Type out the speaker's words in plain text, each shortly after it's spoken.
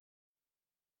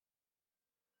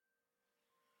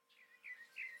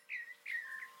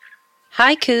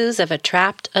Haikus of a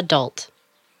Trapped Adult.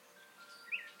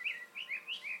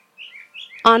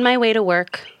 On my way to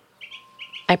work,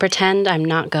 I pretend I'm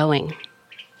not going,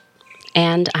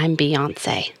 and I'm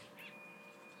Beyoncé.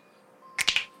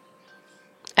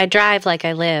 I drive like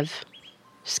I live,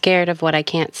 scared of what I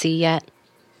can't see yet,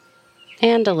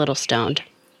 and a little stoned.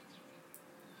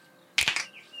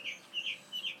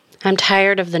 I'm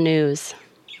tired of the news.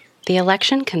 The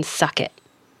election can suck it.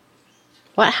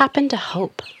 What happened to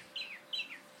hope?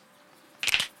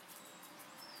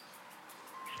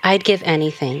 I'd give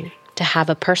anything to have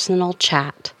a personal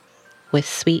chat with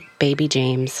sweet baby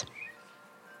James.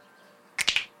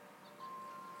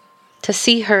 To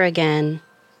see her again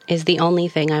is the only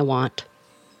thing I want.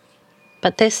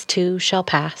 But this too shall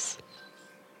pass.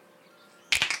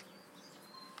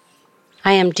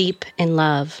 I am deep in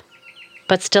love,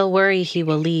 but still worry he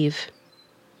will leave.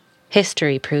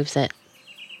 History proves it.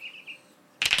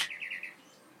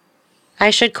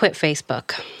 I should quit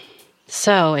Facebook.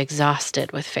 So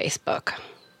exhausted with Facebook.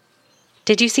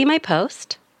 Did you see my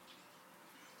post?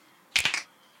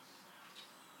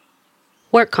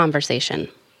 Work conversation.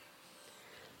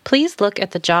 Please look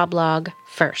at the job log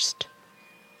first.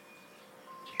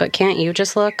 But can't you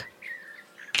just look?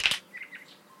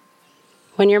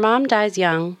 When your mom dies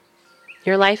young,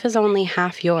 your life is only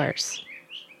half yours.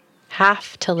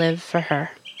 Half to live for her.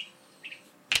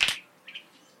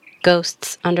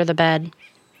 Ghosts under the bed.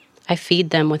 I feed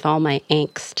them with all my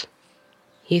angst.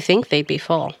 You think they'd be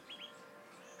full.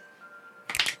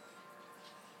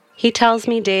 He tells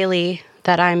me daily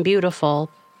that I'm beautiful,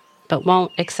 but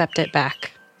won't accept it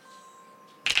back.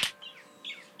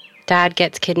 Dad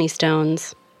gets kidney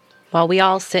stones, while we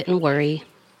all sit and worry.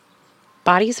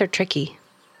 Bodies are tricky.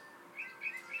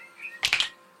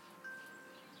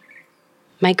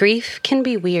 My grief can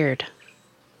be weird.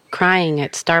 Crying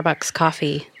at Starbucks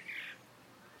coffee.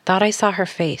 Thought I saw her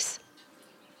face.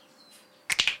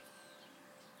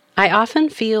 I often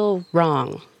feel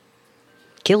wrong.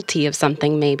 Guilty of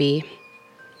something, maybe.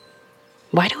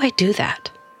 Why do I do that?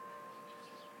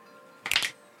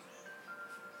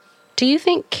 Do you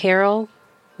think Carol,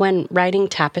 when writing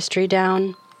Tapestry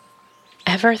down,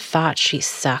 ever thought she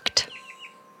sucked?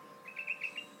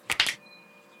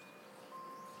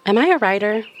 Am I a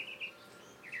writer?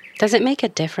 Does it make a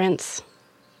difference?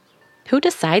 Who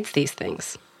decides these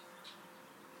things?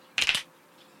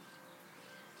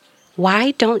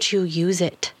 Why don't you use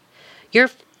it? You're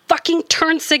fucking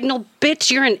turn signal,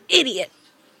 bitch. You're an idiot.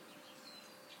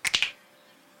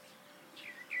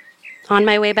 On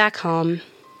my way back home,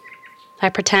 I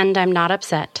pretend I'm not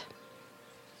upset.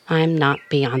 I'm not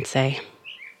Beyoncé.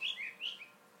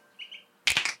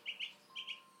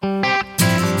 I'm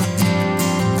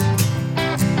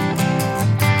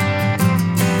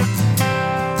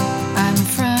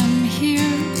from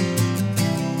here.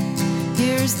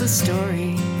 Here's the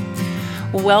story.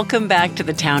 Welcome back to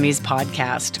the Townies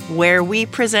podcast, where we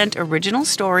present original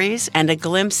stories and a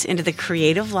glimpse into the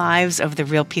creative lives of the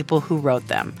real people who wrote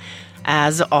them.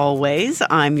 As always,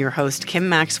 I'm your host, Kim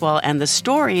Maxwell, and the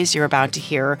stories you're about to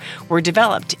hear were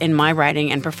developed in my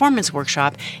writing and performance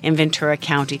workshop in Ventura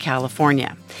County,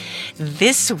 California.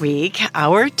 This week,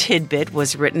 our tidbit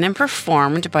was written and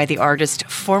performed by the artist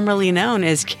formerly known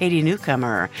as Katie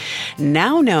Newcomer,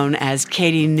 now known as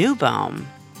Katie Newbaum.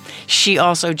 She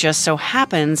also just so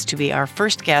happens to be our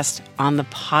first guest on the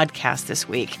podcast this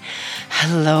week.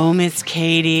 Hello, Miss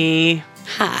Katie.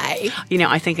 Hi. You know,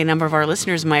 I think a number of our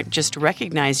listeners might just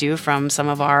recognize you from some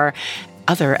of our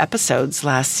other episodes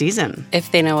last season.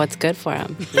 If they know what's good for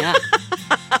them. Yeah.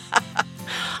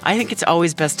 I think it's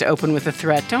always best to open with a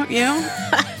threat, don't you?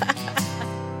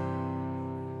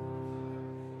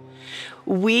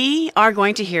 We are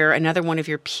going to hear another one of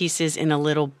your pieces in a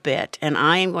little bit, and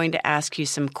I am going to ask you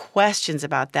some questions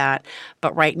about that.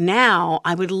 But right now,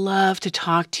 I would love to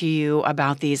talk to you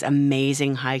about these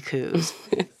amazing haikus.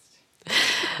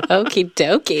 Okie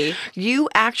dokie. You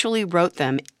actually wrote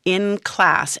them in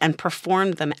class and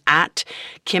performed them at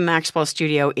Kim Maxwell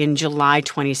Studio in July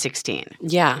 2016.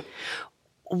 Yeah.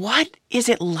 What is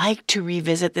it like to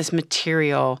revisit this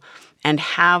material and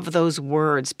have those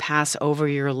words pass over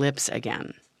your lips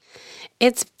again?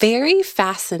 It's very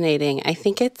fascinating. I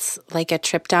think it's like a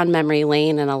trip down memory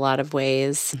lane in a lot of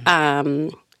ways.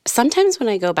 Sometimes when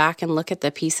I go back and look at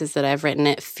the pieces that I've written,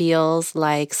 it feels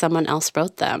like someone else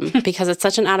wrote them because it's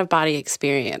such an out-of-body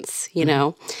experience, you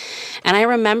know? And I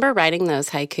remember writing those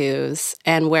haikus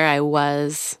and where I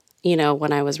was, you know,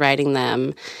 when I was writing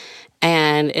them.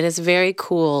 And it is very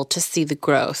cool to see the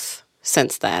growth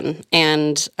since then.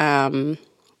 And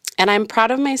And I'm proud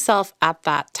of myself at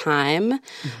that time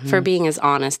for being as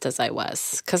honest as I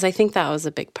was, because I think that was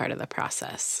a big part of the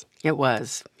process. It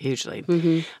was, hugely.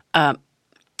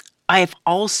 I've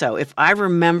also, if I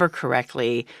remember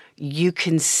correctly, you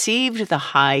conceived the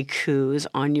haikus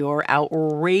on your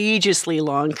outrageously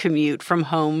long commute from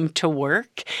home to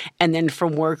work and then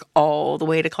from work all the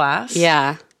way to class.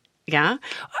 Yeah. Yeah.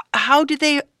 How did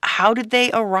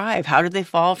they arrive? How did they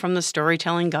fall from the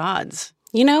storytelling gods?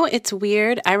 You know, it's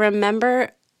weird. I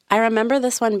remember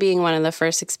this one being one of the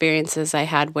first experiences I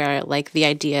had where like the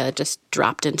idea just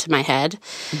dropped into my head,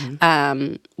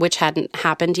 which hadn't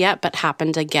happened yet, but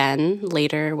happened again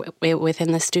later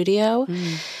within the studio.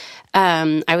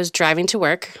 I was driving to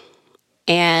work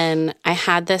and I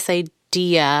had this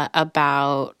idea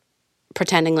about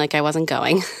pretending like I wasn't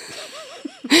going.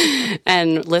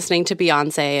 And listening to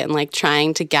Beyonce and like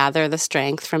trying to gather the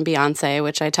strength from Beyonce,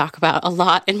 which I talk about a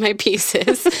lot in my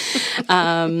pieces.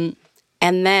 And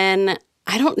then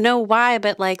I don't know why,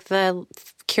 but like the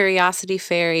curiosity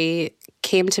fairy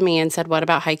came to me and said, "What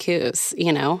about haikus?"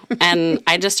 You know, and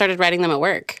I just started writing them at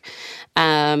work.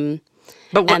 But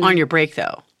on your break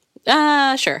though?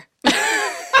 Sure.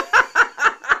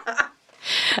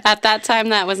 At that time,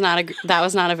 that was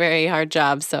not a very hard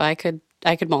job, so I could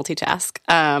multitask.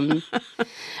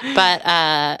 But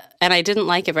and I didn't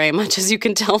like it very much, as you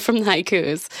can tell from the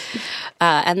haikus.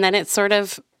 And then it sort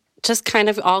of just kind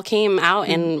of all came out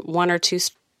in one or two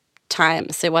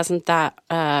times. It wasn't that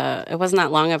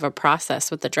long of a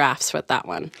process with the drafts with that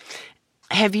one.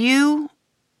 Have you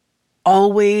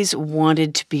always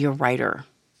wanted to be a writer?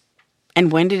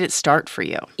 And when did it start for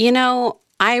you? You know,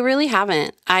 I really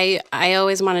haven't. I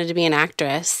always wanted to be an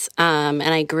actress, and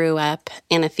I grew up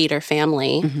in a theater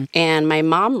family, and my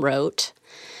mom wrote,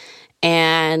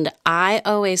 and I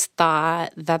always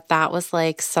thought that was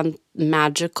like some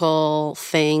magical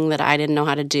thing that I didn't know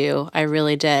how to do. I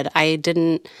really did. I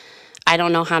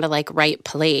don't know how to like write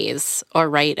plays or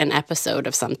write an episode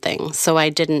of something, so I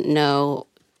didn't know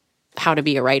how to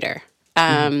be a writer.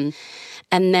 And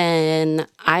then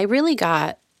I really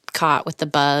got caught with the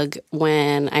bug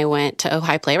when I went to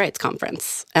Ojai Playwrights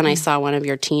Conference and I saw one of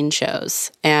your teen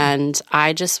shows. And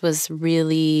I just was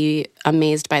really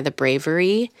amazed by the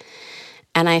bravery.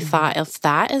 And I thought, if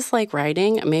that is like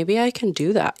writing, maybe I can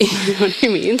do that. You know what I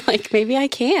mean? Like maybe I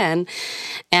can.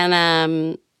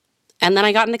 And then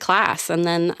I got into class, and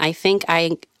then I think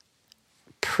I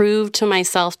proved to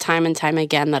myself time and time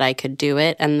again that I could do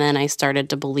it. And then I started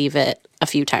to believe it a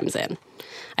few times in.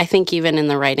 I think even in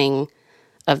the writing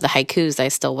of the haikus, I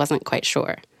still wasn't quite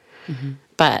sure.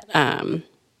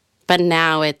 But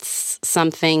now it's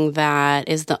something that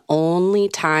is the only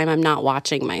time I'm not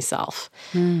watching myself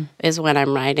is when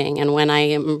I'm writing. And when I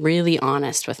am really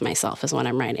honest with myself is when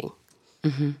I'm writing.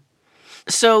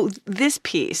 So this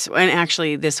piece, and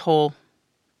actually this whole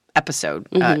episode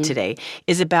today,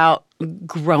 is about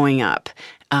growing up,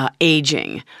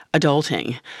 aging,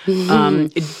 adulting.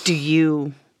 Do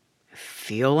you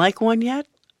feel like one yet?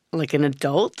 Like an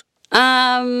adult?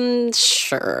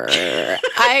 Sure.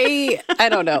 I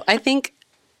don't know. I think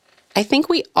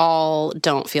we all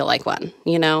don't feel like one,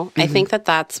 you know? I think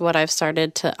that's what I've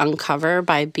started to uncover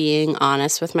by being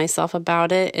honest with myself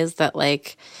about it, is that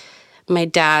like my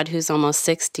dad, who's almost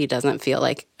 60, doesn't feel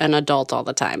like an adult all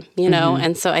the time, you know?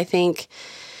 And so I think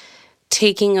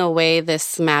taking away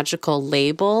this magical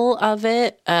label of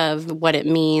it, of what it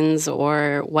means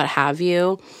or what have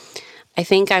you, I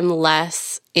think I'm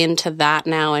less into that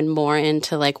now and more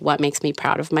into like what makes me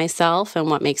proud of myself and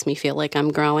what makes me feel like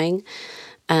I'm growing.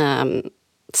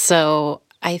 So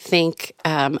I think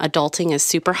adulting is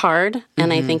super hard,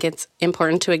 and I think it's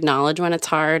important to acknowledge when it's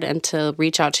hard and to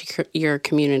reach out to your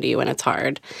community when it's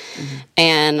hard,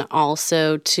 and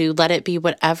also to let it be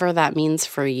whatever that means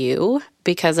for you,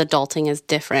 because adulting is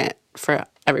different for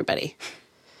everybody.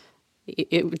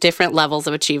 Different levels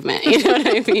of achievement, you know what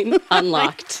I mean?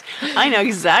 Unlocked. I know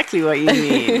exactly what you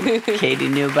mean, Katie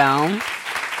Newbaum.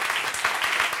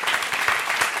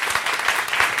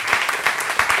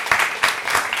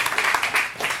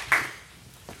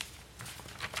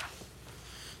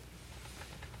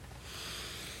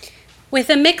 With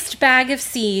a mixed bag of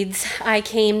seeds, I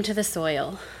came to the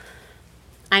soil.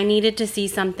 I needed to see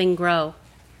something grow.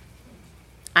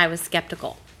 I was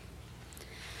skeptical.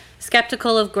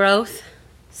 Skeptical of growth,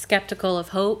 skeptical of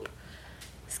hope,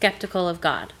 skeptical of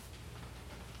God.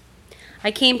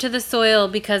 I came to the soil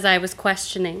because I was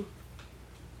questioning,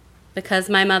 because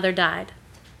my mother died,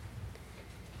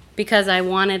 because I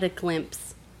wanted a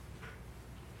glimpse.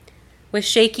 With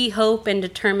shaky hope and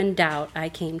determined doubt, I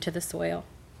came to the soil.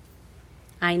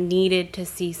 I needed to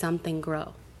see something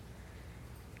grow.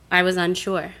 I was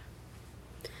unsure.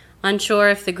 unsure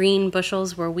if the green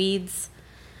bushels were weeds,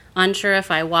 unsure if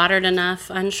I watered enough,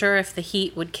 unsure if the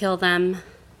heat would kill them.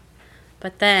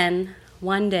 But then,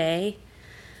 one day,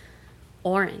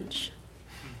 orange.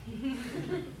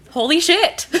 Holy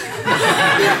shit!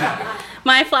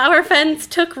 My flower fence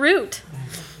took root.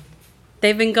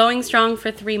 They've been going strong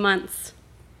for 3 months.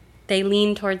 They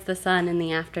lean towards the sun in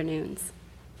the afternoons.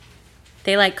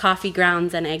 They like coffee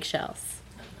grounds and eggshells.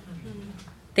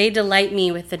 They delight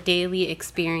me with the daily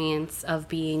experience of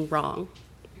being wrong.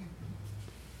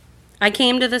 I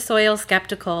came to the soil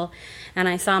skeptical, and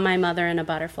I saw my mother in a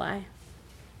butterfly.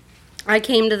 I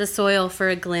came to the soil for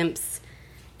a glimpse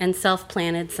and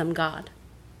self-planted some God.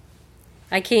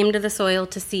 I came to the soil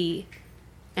to see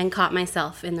and caught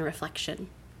myself in the reflection.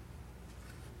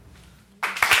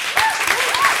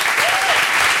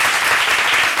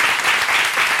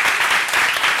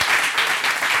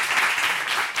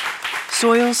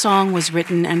 Soil Song was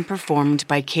written and performed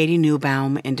by Katie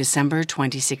Newbaum in December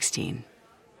 2016.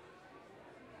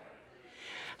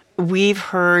 We've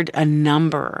heard a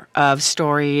number of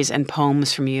stories and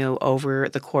poems from you over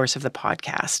the course of the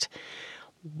podcast.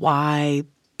 Why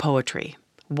poetry?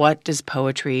 What does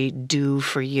poetry do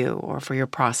for you or for your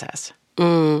process?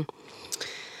 You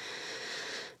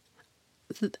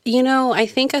know, I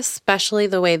think especially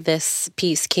the way this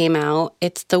piece came out,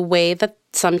 it's the way that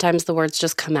sometimes the words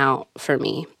just come out for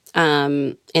me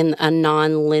in a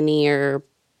non-linear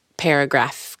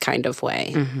paragraph kind of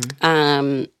way.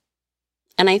 And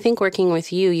I think working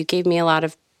with you, you gave me a lot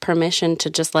of permission to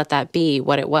just let that be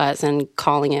what it was and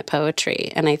calling it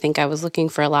poetry. And I think I was looking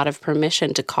for a lot of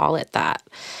permission to call it that.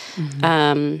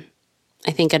 I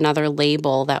think another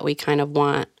label that we kind of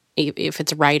want, if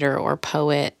it's writer or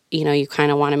poet, you know, you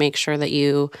kind of want to make sure that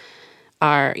you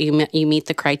meet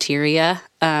the criteria.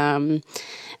 And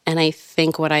I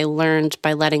think what I learned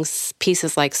by letting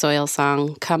pieces like Soil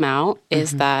Song come out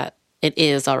is that it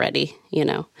is already, you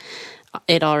know,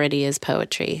 it already is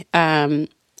poetry.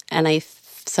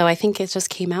 So I think it just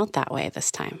came out that way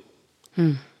this time.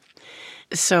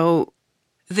 So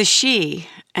the she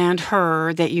and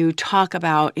her that you talk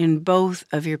about in both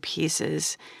of your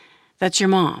pieces, that's your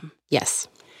mom. Yes.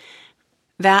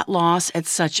 That loss at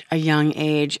such a young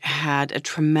age had a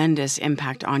tremendous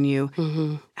impact on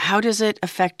you. How does it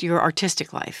affect your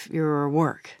artistic life, your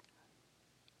work?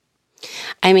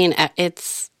 I mean,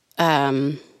 it's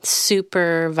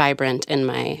super vibrant in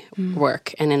my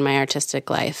work and in my artistic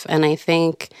life. And I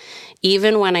think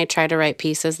even when I try to write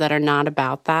pieces that are not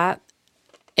about that,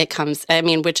 it comes, I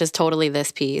mean, which is totally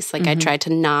this piece. Like I tried to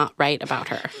not write about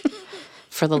her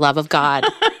for the love of God,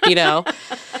 you know,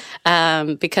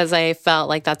 because I felt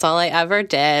like that's all I ever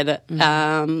did.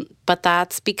 But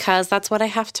that's because that's what I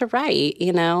have to write,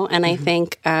 you know? And I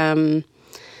think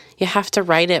you have to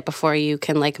write it before you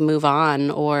can like move on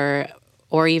or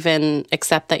even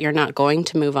accept that you're not going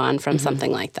to move on from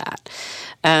something like that.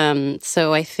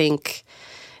 So I think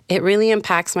it really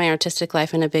impacts my artistic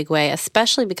life in a big way,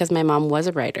 especially because my mom was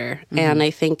a writer. And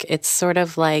I think it's sort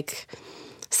of like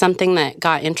something that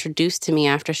got introduced to me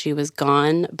after she was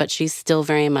gone, but she's still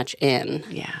very much in.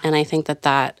 Yeah. And I think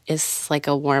that is like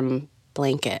a warm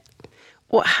blanket.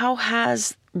 Well, how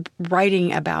has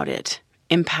writing about it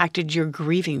impacted your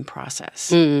grieving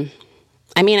process?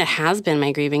 I mean, it has been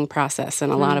my grieving process in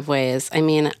a lot of ways. I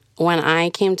mean, when I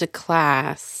came to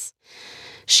class,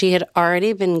 she had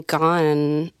already been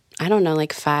gone, I don't know,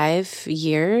 like 5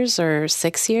 years or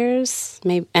 6 years,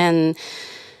 maybe. And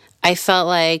I felt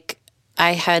like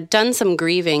I had done some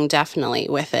grieving, definitely,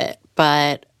 with it.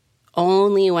 But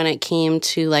only when it came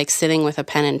to like sitting with a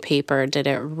pen and paper did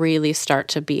it really start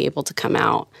to be able to come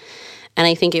out. And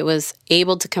I think it was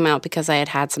able to come out because I had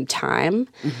had some time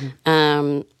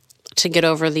to get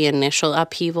over the initial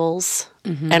upheavals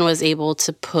and was able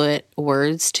to put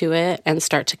words to it and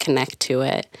start to connect to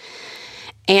it.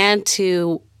 And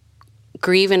to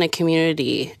grieve in a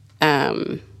community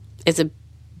is a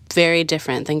very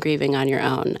different than grieving on your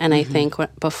own. And I think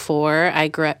before I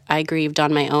grieved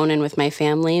on my own and with my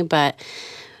family, but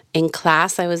in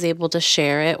class I was able to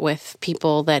share it with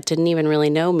people that didn't even really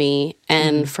know me.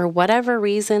 And for whatever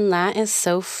reason, that is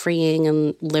so freeing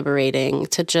and liberating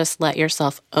to just let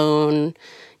yourself own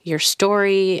your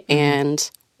story and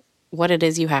what it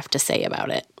is you have to say about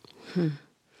it.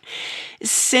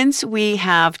 Since we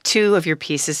have two of your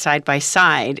pieces side by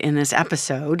side in this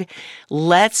episode,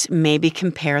 let's maybe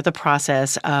compare the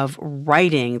process of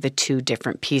writing the two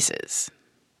different pieces.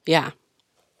 Yeah.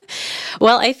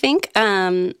 Well, I think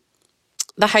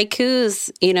the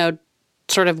haikus, you know,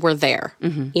 sort of were there,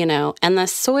 you know, and the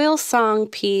Soil Song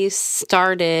piece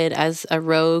started as a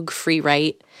rogue free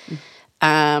write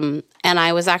And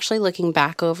I was actually looking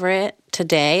back over it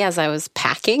today as I was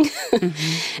packing.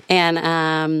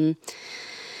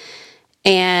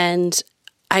 And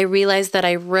I realized that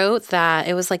I wrote that,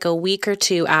 it was like a week or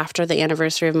two after the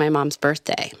anniversary of my mom's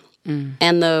birthday.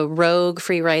 And the Rogue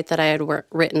free write that I had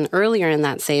written earlier in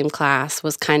that same class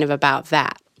was kind of about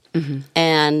that.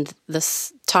 And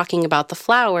this talking about the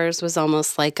flowers was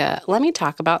almost like let me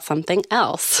talk about something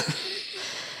else.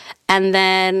 And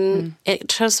then it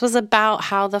just was about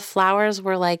how the flowers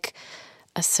were like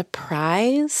a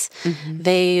surprise.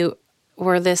 They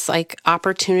were this like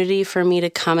opportunity for me to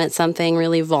come at something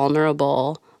really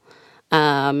vulnerable,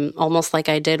 almost like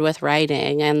I did with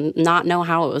writing, and not know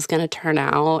how it was going to turn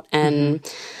out, and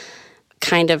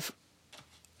kind of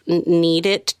need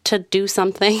it to do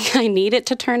something. I need it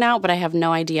to turn out, but I have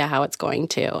no idea how it's going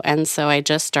to. And so I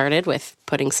just started with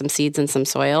putting some seeds in some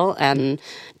soil and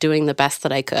doing the best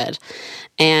that I could.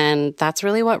 And that's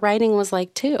really what writing was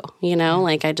like too,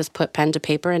 like I just put pen to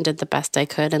paper and did the best I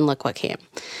could, and look what came.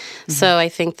 So I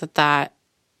think that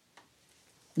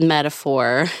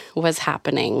metaphor was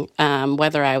happening,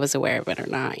 whether I was aware of it or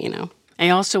not, I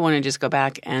also want to just go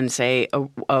back and say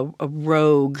a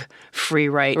rogue free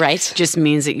write Right. just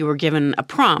means that you were given a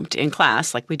prompt in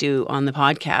class, like we do on the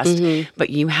podcast,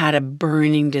 but you had a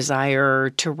burning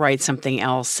desire to write something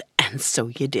else, and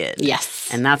so you did. Yes.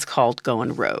 And that's called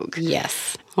going rogue.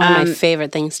 Yes. One of my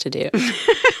favorite things to do.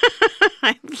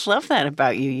 I love that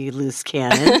about you, you loose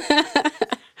cannon.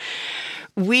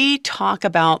 We talk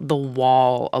about the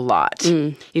wall a lot.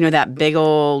 That big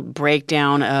old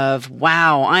breakdown of,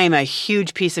 wow, I am a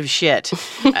huge piece of shit.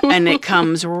 And it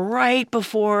comes right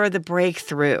before the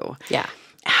breakthrough. Yeah.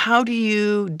 How do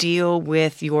you deal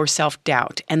with your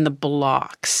self-doubt and the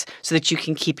blocks so that you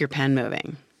can keep your pen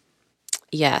moving?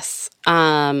 Yes.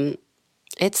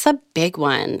 It's a big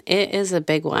one. It is a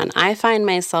big one. I find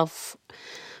myself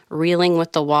reeling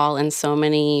with the wall in so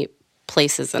many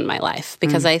places in my life,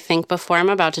 because I think before I'm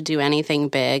about to do anything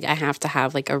big, I have to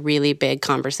have like a really big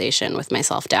conversation with my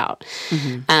self-doubt.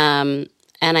 And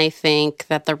I think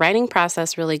that the writing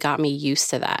process really got me used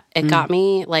to that. It got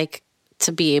me like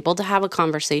to be able to have a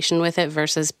conversation with it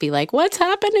versus be like, what's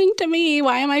happening to me?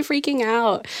 Why am I freaking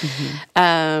out?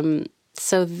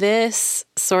 So this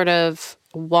sort of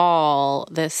wall,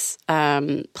 this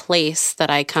place that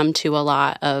I come to a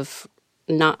lot of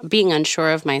not being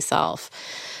unsure of myself,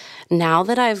 now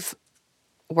that I've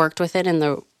worked with it in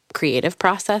the creative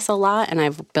process a lot and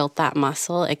I've built that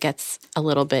muscle, it gets a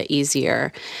little bit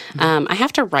easier. I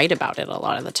have to write about it a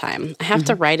lot of the time. I have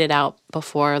to write it out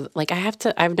before, like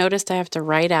I've noticed I have to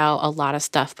write out a lot of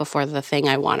stuff before the thing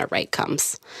I want to write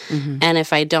comes. And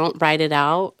if I don't write it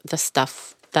out, the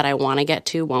stuff that I want to get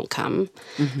to won't come.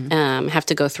 Have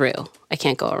to go through. I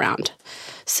can't go around.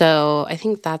 So I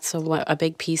think that's a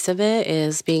big piece of it,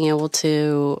 is being able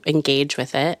to engage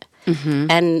with it.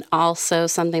 And also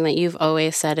something that you've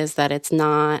always said is that it's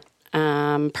not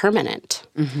permanent.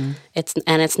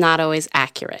 It's not always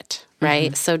accurate,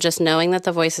 right? So just knowing that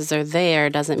the voices are there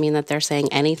doesn't mean that they're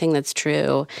saying anything that's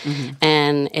true,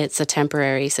 and it's a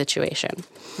temporary situation.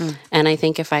 And I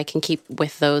think if I can keep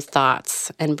with those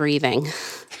thoughts and breathing,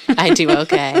 I do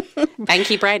okay. And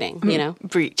keep writing,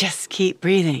 Just keep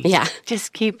breathing. Yeah.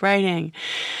 Just keep writing.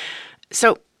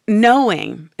 So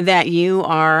knowing that you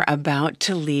are about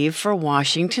to leave for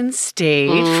Washington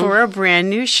State for a brand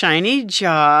new shiny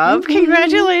job,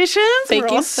 congratulations. Thank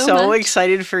We're you all so much.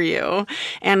 excited for you.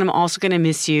 And I'm also going to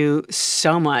miss you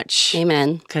so much.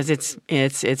 Amen. Because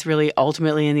it's really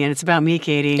ultimately in the end, it's about me,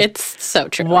 Katie. It's so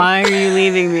true. Why are you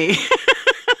leaving me?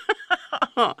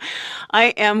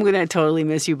 I am going to totally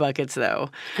miss you buckets, though.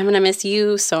 I'm going to miss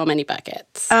you so many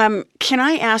buckets. Can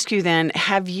I ask you then,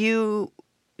 have you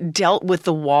dealt with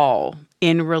the wall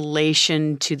in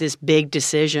relation to this big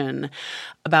decision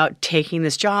about taking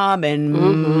this job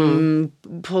and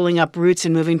pulling up roots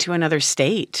and moving to another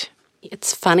state?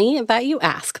 It's funny that you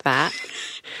ask that.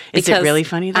 Is it really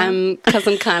funny, though? Because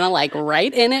I'm kind of like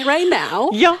right in it right now.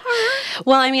 Yeah.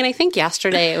 Well, I mean, I think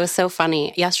yesterday it was so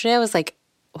funny. Yesterday I was like,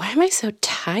 why am I so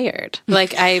tired?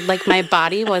 Like my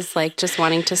body was like just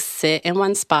wanting to sit in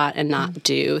one spot and not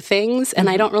do things. And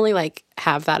I don't really like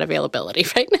have that availability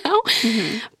right now.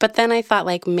 But then I thought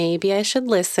like, maybe I should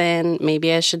listen.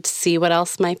 Maybe I should see what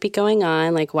else might be going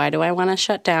on. Like, why do I want to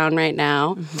shut down right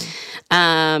now?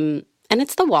 And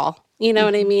it's the wall. You know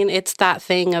what I mean? It's that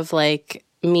thing of like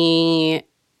me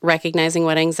recognizing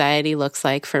what anxiety looks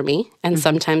like for me. And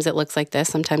sometimes it looks like this.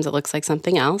 Sometimes it looks like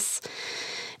something else.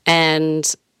 And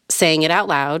saying it out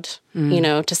loud,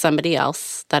 to somebody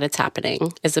else that it's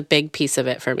happening is a big piece of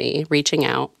it for me, reaching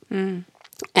out.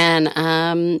 And,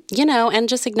 and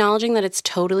just acknowledging that it's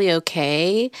totally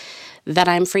okay that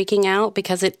I'm freaking out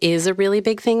because it is a really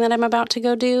big thing that I'm about to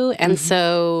go do. And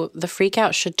so the freak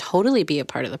out should totally be a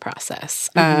part of the process,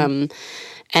 and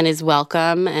is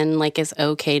welcome and like is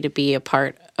okay to be a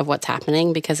part of what's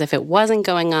happening, because if it wasn't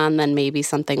going on, then maybe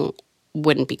something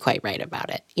wouldn't be quite right about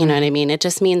it. You know what I mean? It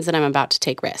just means that I'm about to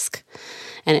take risk,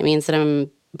 and it means that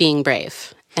I'm being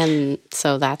brave. And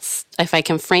so that's, if I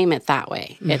can frame it that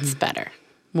way, it's better.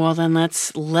 Well, then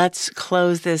let's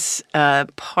close this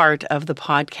part of the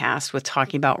podcast with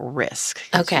talking about risk.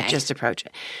 Okay. Just approach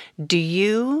it. Do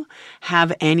you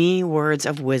have any words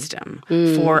of wisdom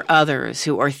for others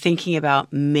who are thinking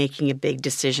about making a big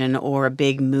decision or a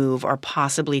big move, or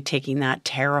possibly taking that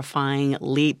terrifying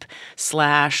leap/risk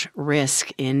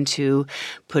into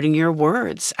putting your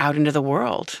words out into the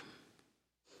world?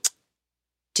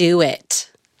 Do it.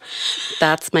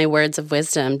 That's my words of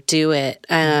wisdom. Do it.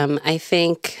 I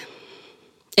think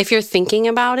if you're thinking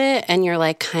about it and you're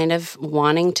like kind of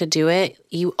wanting to do it,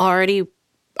 you already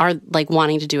are like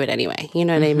wanting to do it anyway. You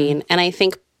know what I mean? And I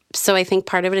think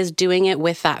part of it is doing it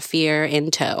with that fear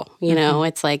in tow. You know,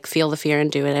 it's like feel the fear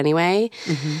and do it anyway.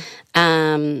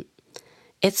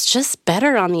 It's just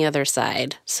better on the other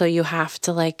side. So you have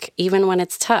to, like, even when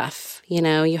it's tough, you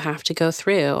know, you have to go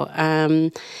through.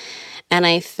 And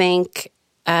I think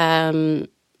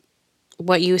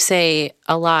what you say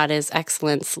a lot is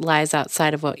excellence lies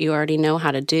outside of what you already know how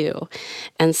to do.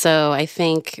 And so I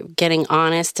think getting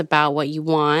honest about what you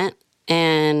want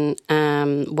and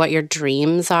what your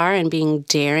dreams are, and being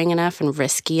daring enough and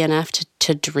risky enough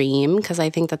to dream, because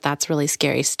I think that that's really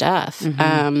scary stuff.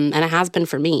 And it has been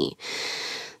for me.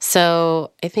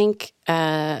 So I think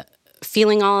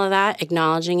feeling all of that,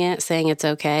 acknowledging it, saying it's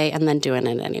okay, and then doing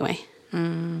it anyway.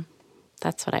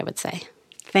 That's what I would say.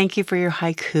 Thank you for your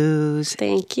haikus.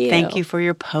 Thank you. Thank you for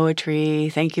your poetry.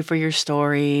 Thank you for your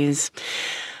stories.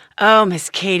 Oh, Miss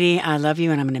Katie, I love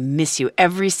you, and I'm going to miss you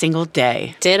every single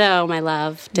day. Ditto, my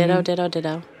love. Ditto, ditto,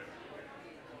 ditto.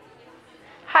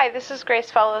 Hi, this is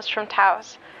Grace Fellows from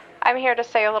Taos. I'm here to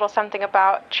say a little something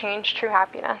about Change True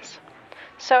Happiness.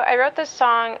 So I wrote this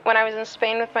song when I was in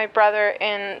Spain with my brother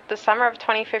in the summer of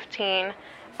 2015.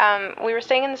 We were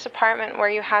staying in this apartment where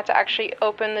you had to actually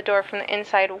open the door from the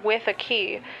inside with a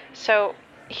key. So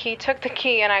he took the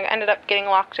key, and I ended up getting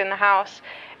locked in the house.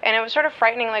 And it was sort of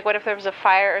frightening, like what if there was a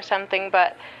fire or something.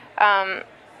 But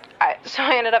so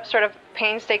I ended up sort of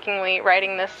painstakingly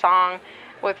writing this song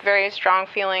with very strong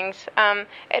feelings.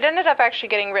 It ended up actually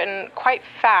getting written quite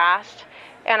fast,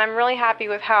 and I'm really happy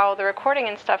with how the recording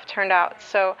and stuff turned out.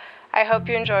 So I hope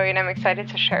you enjoy, and I'm excited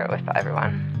to share it with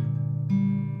everyone.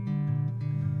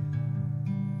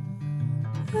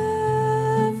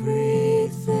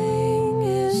 Everything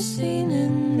is seen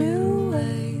in new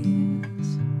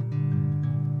ways.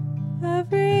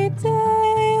 Every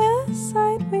day a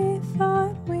sight we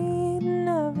thought we'd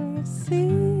never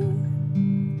see.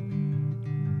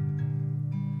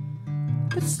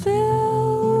 But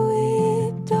still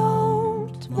we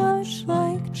don't much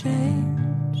like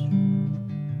change.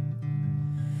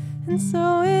 And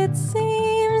so it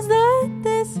seems that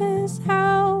this is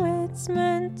how it's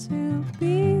meant to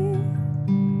be.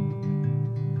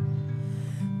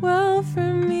 Well,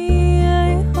 for me,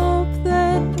 I hope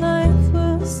that life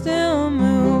will still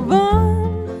move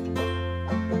on.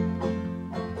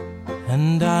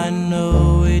 And I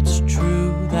know it's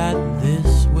true that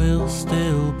this will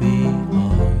still be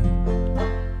hard.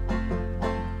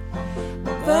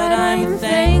 But I'm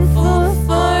thankful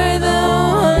for the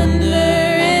wonder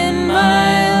in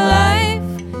my life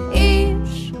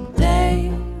each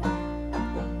day.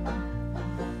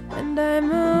 And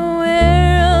I'm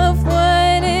aware of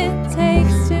what it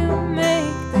takes to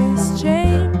make this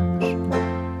change.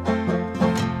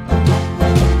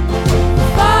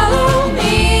 Follow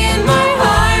me in my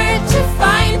heart to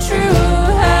find true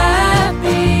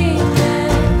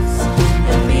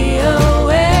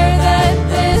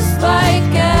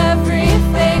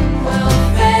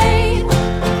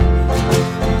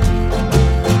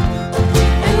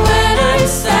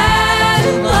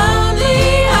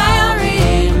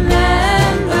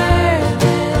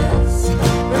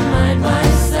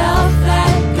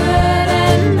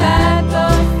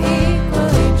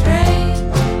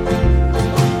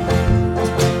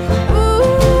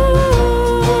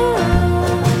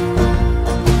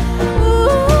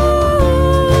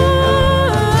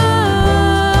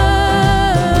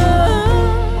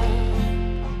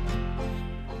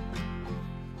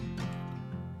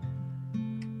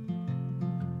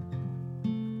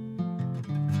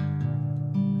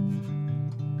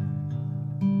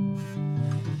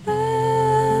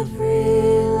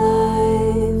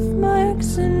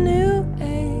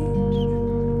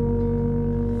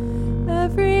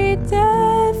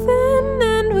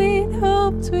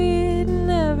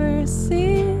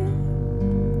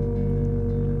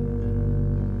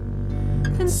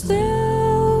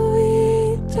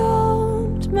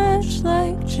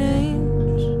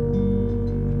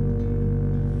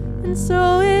And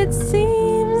so it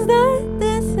seems that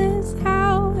this is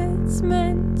how it's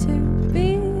meant to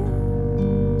be.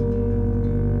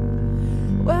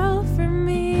 Well, for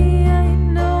me, I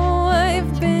know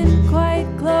I've been quite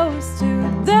close to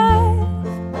death.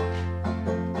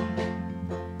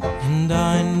 And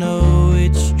I know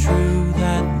it's true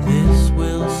that this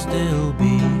will still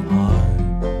be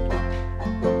hard.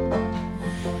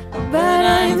 But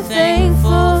I'm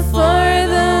thankful for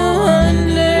the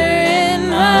wonder in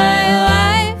my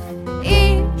life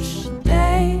each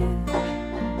day.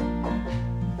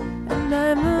 And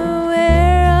I'm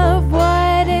aware of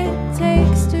what it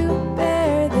takes to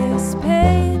bear this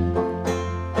pain.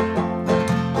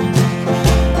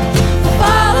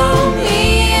 Follow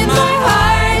me in my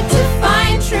heart to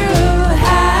find true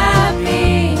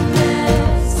happiness.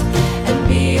 And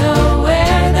be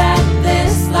aware that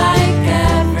this, like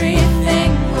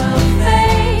everything, will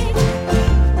fade.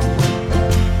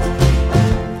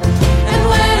 And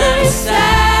when I'm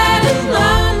sad and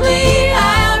lonely,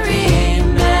 I'll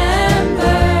remember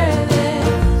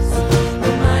this.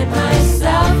 Remind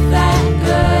myself that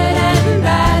good and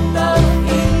bad both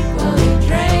equally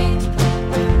drain.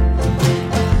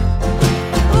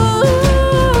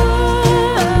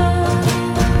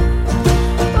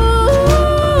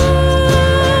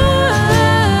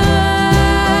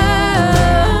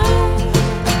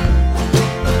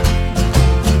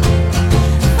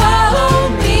 Follow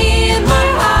me in my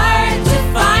heart to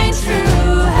find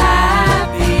true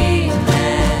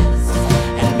happiness.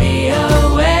 And be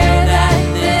aware that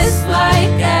this,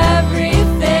 like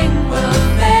everything, will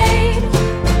fade.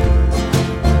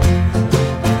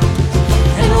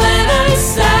 And when I'm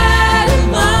sad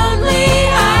and lonely,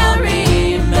 I'll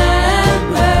remember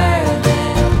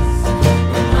this.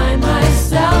 Remind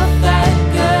myself that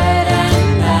good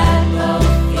and bad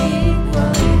both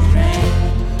equally drain.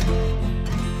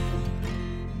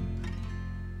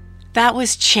 That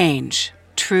was Change,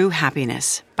 True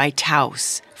Happiness by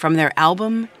Taos from their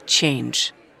album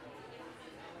Change.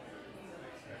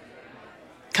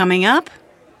 Coming up,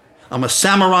 I'm a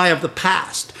samurai of the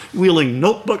past, wielding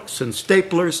notebooks and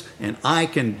staplers, and I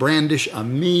can brandish a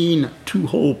mean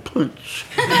two-hole punch.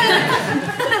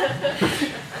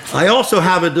 I also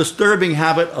have a disturbing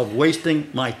habit of wasting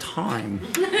my time.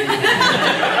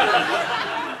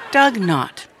 Doug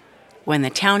Knott, when the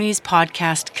Townies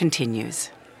podcast continues.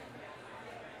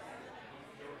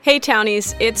 Hey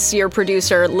Townies, it's your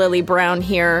producer Lily Brown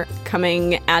here,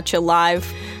 coming at you live.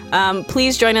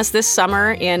 Please join us this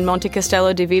summer in Monte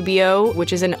Castello di Vibio,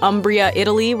 which is in Umbria,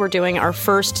 Italy. We're doing our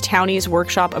first Townies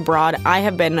workshop abroad. I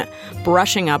have been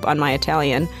brushing up on my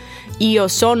Italian. Io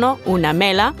sono una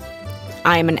mela.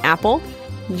 I am an apple.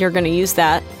 You're going to use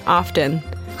that often.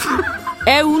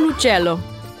 È un uccello.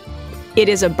 It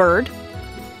is a bird.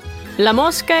 La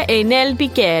mosca è nel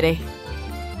bicchiere.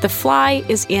 The fly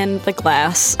is in the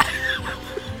glass.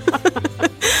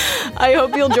 I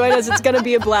hope you'll join us. It's going to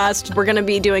be a blast. We're going to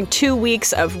be doing 2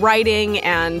 weeks of writing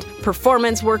and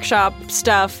performance workshop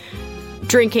stuff,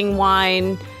 drinking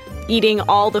wine, eating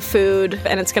all the food,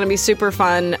 and it's going to be super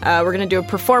fun. We're going to do a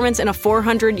performance in a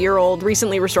 400-year-old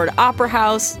recently restored opera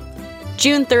house,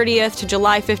 June 30th to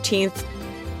July 15th.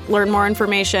 Learn more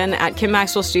information at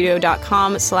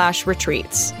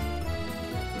kimmaxwellstudio.com/retreats.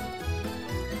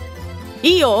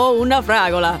 Io ho una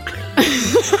fragola.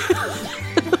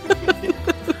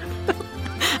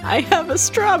 I have a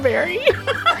strawberry.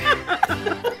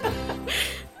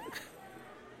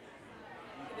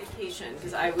 Vacation,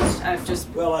 because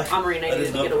Omri and I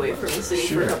needed to get away from the city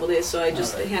for a couple days, so I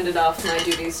just handed off my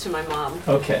duties to my mom.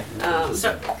 Okay.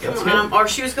 So, our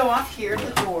shoes go off here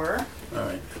at the door. All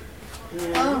right.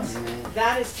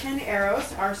 That is Ken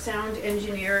Eros, our sound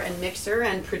engineer and mixer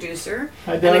and producer.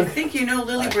 Hi, and I Doug. think you know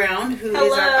Lily Brown, who Hello.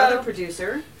 is our other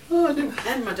producer. Oh, I do.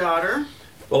 And my daughter.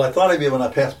 Well, I thought of you when I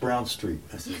passed Brown Street.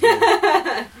 I said,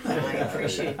 I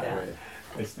appreciate that.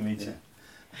 Nice to meet you.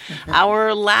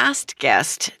 Our last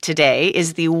guest today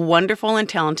is the wonderful and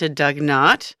talented Doug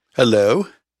Knott. Hello.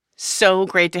 So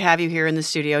great to have you here in the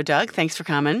studio, Doug. Thanks for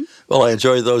coming. Well, I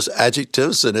enjoy those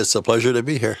adjectives, and it's a pleasure to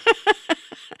be here.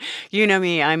 You know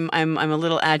me; I'm a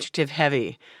little adjective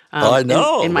heavy. I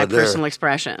know in my but they're- personal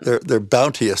expression. They're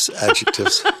bounteous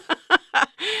adjectives.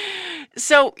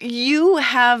 So you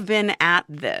have been at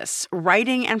this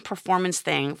writing and performance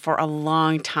thing for a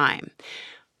long time.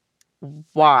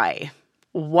 Why?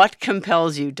 What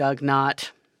compels you, Doug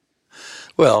Knott?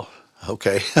 Well,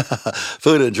 okay,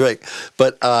 food and drink,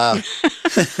 but I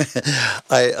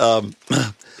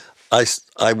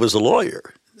was a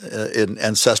lawyer in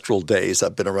ancestral days.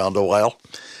 I've been around a while,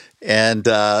 and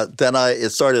then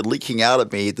it started leaking out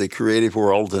of me, the creative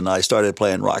world, and I started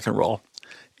playing rock and roll.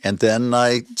 And then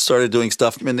I started doing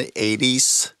stuff in the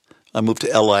 80s. I moved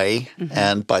to L.A.,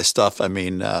 and by stuff I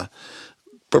mean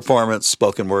performance,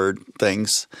 spoken word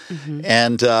things.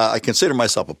 And I consider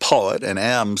myself a poet and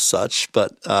am such,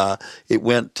 but it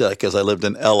went because I lived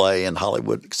in L.A. and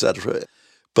Hollywood, et cetera.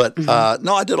 But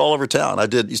no, I did all over town.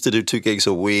 Used to do 2 gigs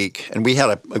a week, and we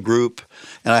had a group,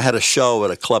 and I had a show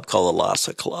at a club called the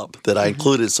Lhasa Club that I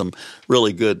included some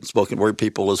really good spoken word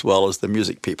people as well as the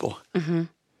music people.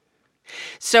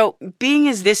 So, being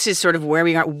as this is sort of where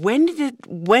we are, when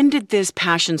did this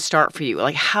passion start for you?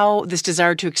 Like, how this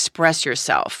desire to express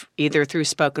yourself, either through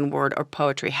spoken word or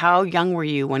poetry? How young were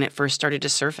you when it first started to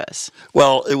surface?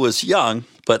 Well, it was young,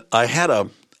 but I had a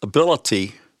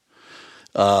ability.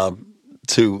 I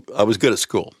was good at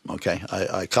school, okay?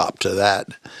 I copped to that.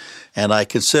 And I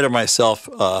consider myself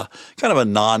kind of a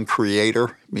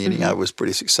non-creator, meaning I was a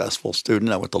pretty successful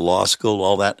student. I went to law school,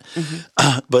 all that.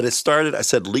 But it started, I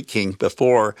said leaking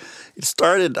before. I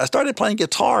started playing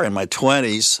guitar in my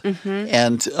 20s.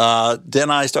 And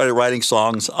then I started writing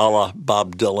songs a la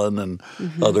Bob Dylan and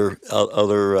other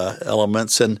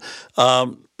elements. And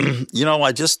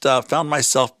I just found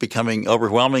myself becoming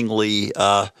overwhelmingly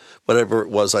whatever it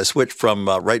was. I switched from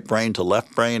right brain to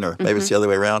left brain, or maybe it's the other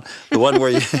way around. The one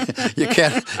where you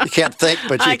can't think,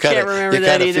 but you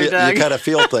kind of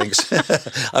feel things.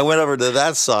 I went over to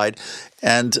that side,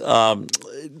 and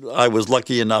I was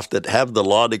lucky enough to have the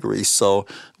law degree. So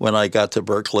when I got to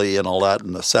Berkeley and all that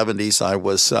in the 70s, I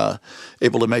was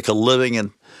able to make a living.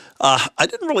 And I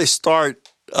didn't really start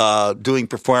doing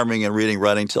performing and reading,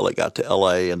 writing till I got to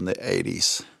L.A. in the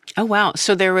 80s. Oh, wow.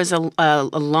 So there was a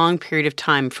long period of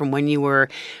time from when you were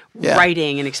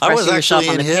writing and expressing yourself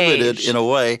on the page. I was actually inhibited in a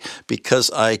way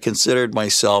because I considered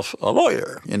myself a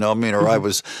lawyer, or I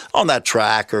was on that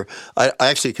track, or I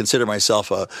actually consider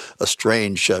myself a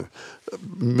strange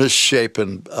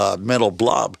misshapen mental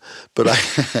blob, but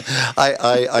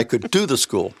I could do the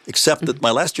school, except that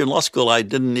my last year in law school, I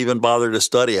didn't even bother to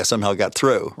study. I somehow got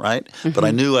through, right? But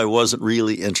I knew I wasn't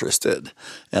really interested.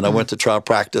 And I went to trial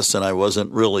practice, and I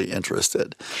wasn't really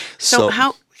interested. So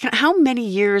how many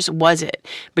years was it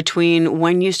between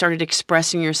when you started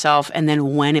expressing yourself and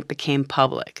then when it became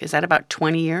public? Is that about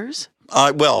 20 years?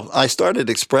 Well, I started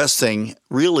expressing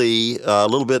really a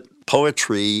little bit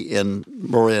poetry in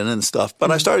Marin and stuff, but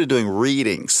I started doing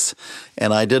readings,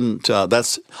 and I didn't.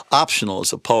 That's optional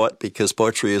as a poet because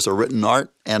poetry is a written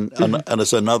art, and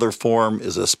as another form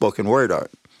is a spoken word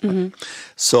art.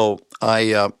 So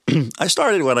I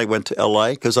started when I went to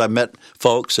L.A. because I met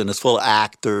folks, and it's full of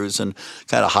actors and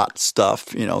kind of hot stuff,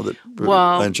 that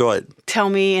I enjoyed. Tell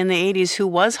me, in the 80s, who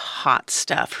was hot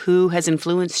stuff? Who has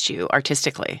influenced you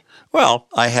artistically? Well,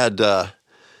 I had,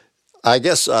 I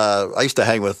guess I used to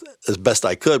hang with, as best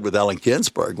I could, with Allen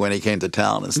Ginsberg when he came to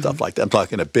town and stuff like that. I'm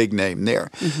talking a big name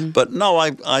there. But no,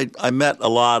 I met a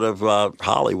lot of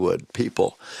Hollywood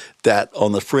people that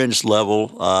on the fringe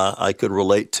level I could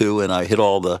relate to, and I hit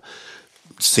all the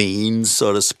scenes,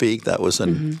 so to speak. That was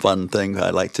a fun thing I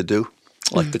like to do,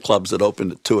 like the clubs that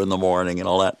opened at 2 in the morning and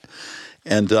all that.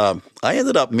 And I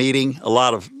ended up meeting a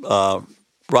lot of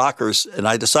rockers, and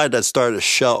I decided I'd start a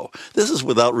show. This is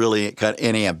without really kind of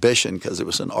any ambition because it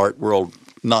was an art world,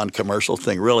 non-commercial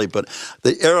thing really, but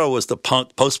the era was the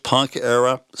post-punk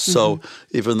era. So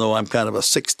even though I'm kind of a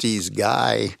 60s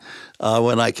guy,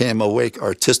 when I came awake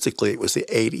artistically, it was the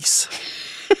 80s.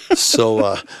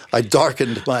 So I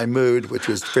darkened my mood, which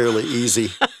was fairly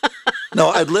easy. No,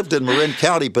 I'd lived in Marin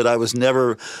County, but I was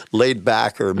never laid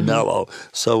back or mellow.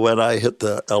 So when I hit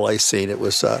the L.A. scene, it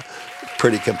was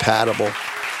pretty compatible.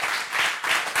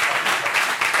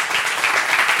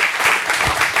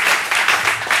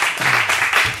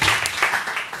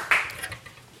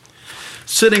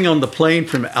 Sitting on the plane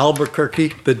from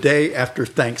Albuquerque the day after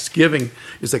Thanksgiving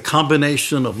is a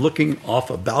combination of looking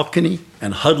off a balcony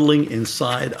and huddling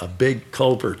inside a big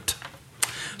culvert.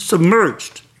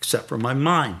 Submerged, except for my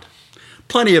mind.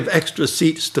 Plenty of extra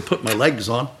seats to put my legs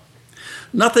on.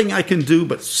 Nothing I can do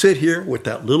but sit here with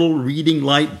that little reading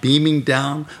light beaming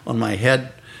down on my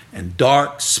head and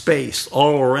dark space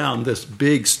all around this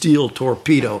big steel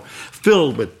torpedo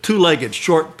filled with two-legged,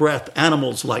 short-breathed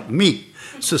animals like me,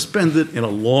 suspended in a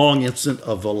long instant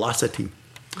of velocity.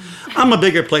 I'm a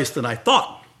bigger place than I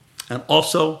thought, and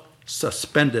also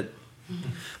suspended.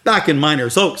 Back in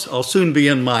Miners Oaks, I'll soon be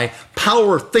in my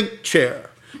power think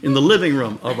chair in the living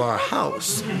room of our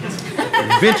house.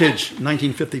 Vintage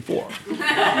 1954.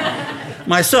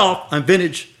 Myself, I'm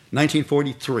vintage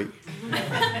 1943.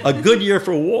 A good year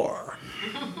for war.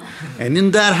 And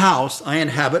in that house, I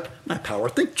inhabit my power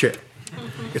think chair.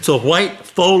 It's a white,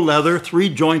 faux leather,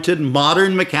 three-jointed,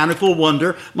 modern mechanical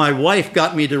wonder. My wife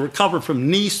got me to recover from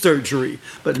knee surgery,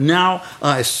 but now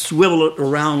I swivel it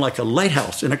around like a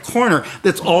lighthouse in a corner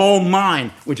that's all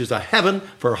mine, which is a heaven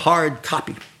for hard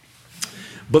copy.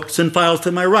 Books and files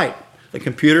to my right, the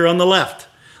computer on the left.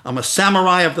 I'm a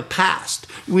samurai of the past,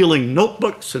 wielding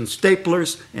notebooks and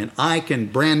staplers, and I can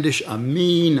brandish a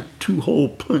mean two-hole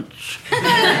punch.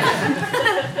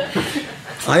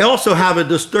 I also have a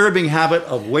disturbing habit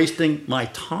of wasting my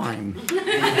time.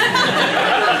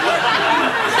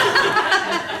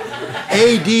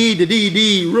 AD to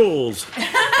DD rules.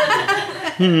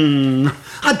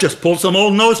 I've just pulled some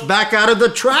old notes back out of the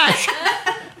trash.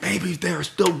 Maybe they're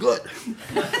still good.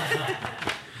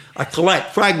 I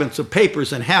collect fragments of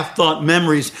papers and half-thought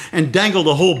memories and dangle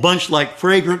the whole bunch like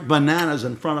fragrant bananas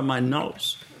in front of my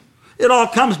nose. It all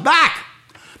comes back.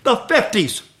 The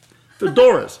 50s,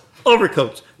 fedoras,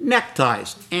 overcoats,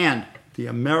 neckties, and the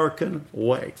American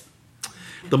way.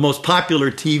 The most popular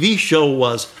TV show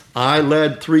was I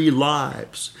Led 3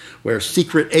 Lives, where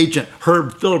secret agent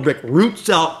Herb Philbrick roots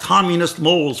out communist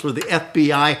moles for the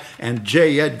FBI and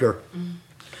J. Edgar.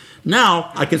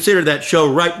 Now, I consider that show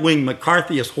right-wing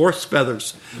McCarthyist horse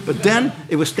feathers, but then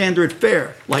it was standard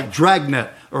fare, like Dragnet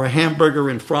or a hamburger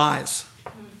and fries.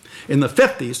 In the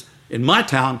 50s, in my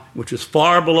town, which is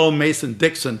far below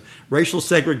Mason-Dixon, racial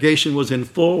segregation was in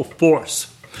full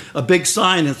force. A big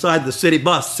sign inside the city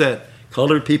bus said,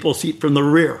 "Colored people seat from the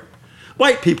rear."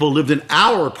 White people lived in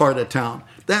our part of town.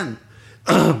 Then,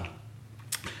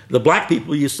 the black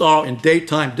people you saw in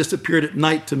daytime disappeared at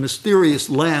night to mysterious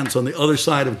lands on the other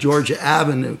side of Georgia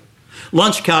Avenue.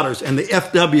 Lunch counters and the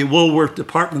F.W. Woolworth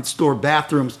department store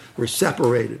bathrooms were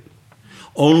separated.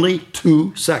 Only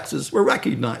 2 sexes were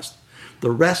recognized.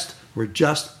 The rest were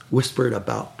just whispered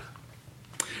about.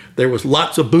 There was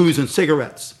lots of booze and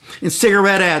cigarettes. In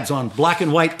cigarette ads on black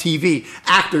and white TV,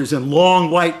 actors in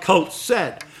long white coats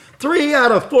said, 3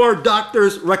 out of 4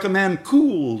 doctors recommend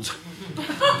Cools.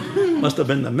 Must have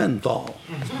been the menthol.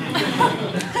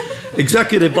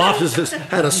 Executive offices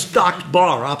had a stocked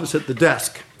bar opposite the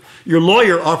desk. Your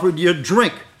lawyer offered you a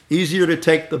drink, easier to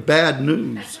take the bad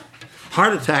news.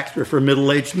 Heart attacks were for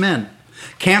middle-aged men.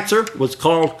 Cancer was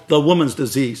called the woman's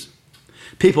disease.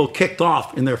 People kicked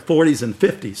off in their 40s and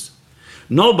 50s.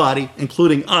 Nobody,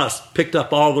 including us, picked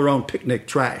up all their own picnic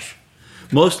trash.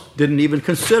 Most didn't even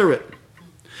consider it.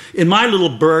 In my little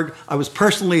burg, I was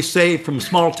personally saved from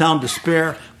small-town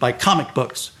despair by comic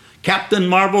books. Captain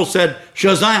Marvel said,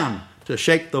 "Shazam!" to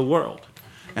shake the world.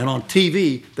 And on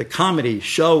TV, the comedy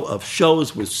show of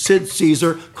shows was Sid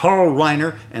Caesar, Carl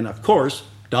Reiner, and of course,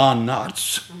 Don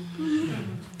Knotts.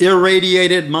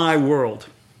 Irradiated my world.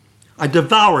 I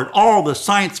devoured all the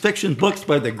science fiction books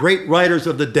by the great writers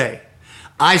of the day.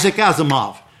 Isaac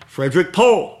Asimov, Frederick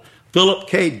Pohl, Philip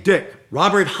K. Dick,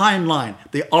 Robert Heinlein,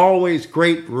 the always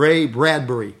great Ray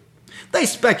Bradbury. They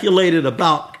speculated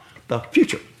about the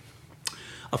future.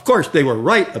 Of course, they were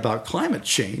right about climate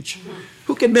change.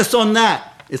 Who can miss on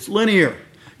that? It's linear.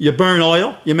 You burn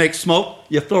oil, you make smoke,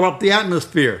 you fill up the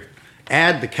atmosphere.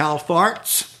 Add the cow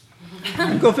farts,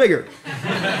 and go figure.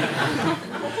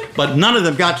 But none of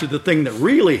them got to the thing that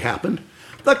really happened,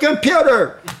 the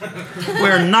computer,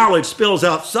 where knowledge spills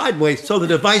out sideways so the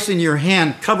device in your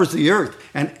hand covers the earth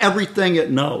and everything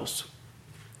it knows.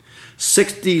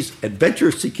 60s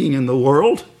adventure seeking in the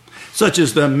world, such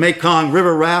as the Mekong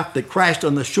River raft that crashed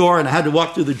on the shore and I had to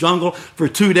walk through the jungle for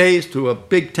 2 days to a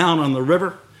big town on the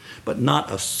river, but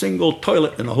not a single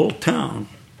toilet in the whole town.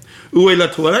 Où est la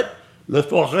toilette? La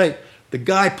forêt. The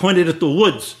guy pointed at the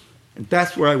woods, and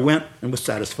that's where I went and was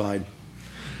satisfied.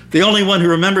 The only one who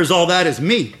remembers all that is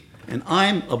me, and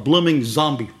I'm a blooming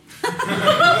zombie.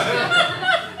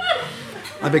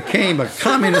 I became a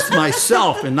communist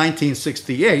myself in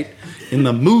 1968 in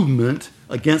the movement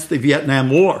against the Vietnam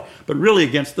War, but really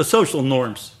against the social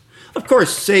norms. Of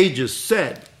course, sages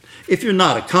said, if you're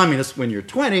not a communist when you're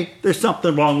 20, there's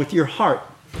something wrong with your heart.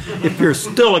 If you're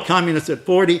still a communist at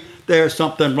 40, there's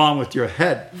something wrong with your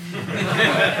head.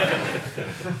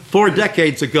 4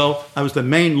 decades ago, I was the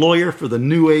main lawyer for the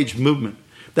New Age movement.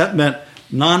 That meant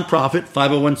nonprofit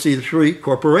 501c3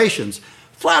 corporations,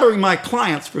 flattering my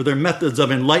clients for their methods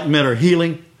of enlightenment or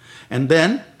healing, and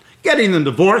then getting them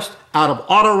divorced out of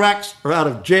auto wrecks or out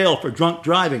of jail for drunk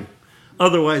driving,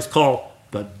 otherwise called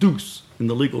the deuce in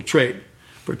the legal trade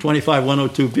for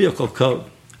 25102 vehicle code.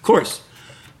 Of course,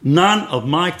 none of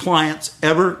my clients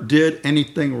ever did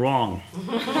anything wrong.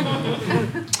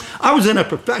 I was in a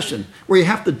profession where you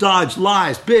have to dodge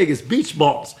lies big as beach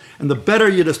balls, and the better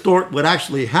you distort what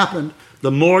actually happened, the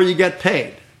more you get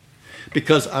paid.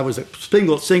 Because I was a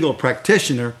single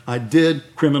practitioner, I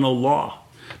did criminal law.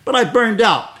 But I burned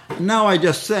out. And now I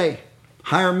just say,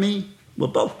 hire me, we'll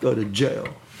both go to jail.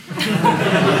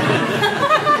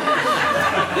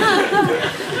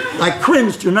 I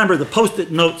cringed to remember the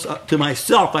Post-it notes to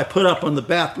myself I put up on the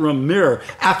bathroom mirror,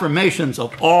 affirmations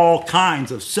of all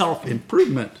kinds of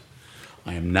self-improvement.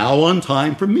 I am now on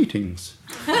time for meetings.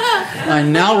 I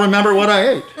now remember what I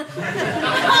ate.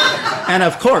 And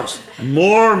of course,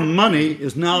 more money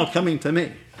is now coming to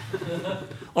me.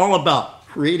 All about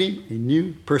creating a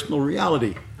new personal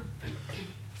reality.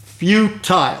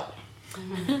 Futile.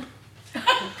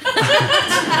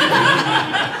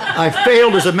 I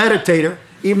failed as a meditator,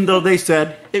 even though they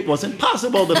said it wasn't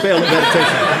possible to fail at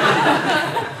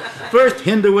meditation. First,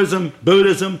 Hinduism,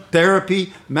 Buddhism,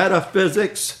 therapy,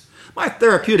 metaphysics. My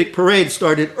therapeutic parade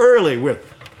started early with,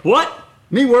 what?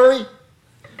 Me worry?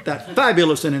 That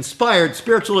fabulous and inspired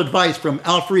spiritual advice from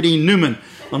Alfred E. Newman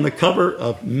on the cover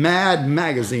of Mad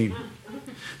magazine.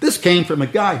 This came from a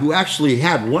guy who actually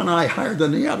had one eye higher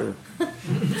than the other.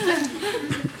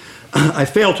 I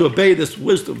failed to obey this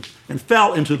wisdom and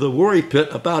fell into the worry pit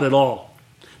about it all.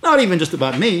 Not even just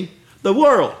about me, the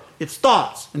world, its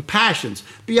thoughts and passions,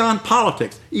 beyond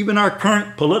politics, even our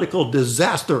current political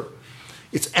disaster.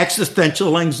 It's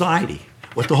existential anxiety.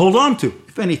 What to hold on to,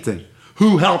 if anything.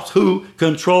 Who helps who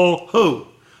control who?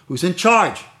 Who's in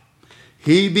charge?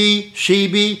 He be, she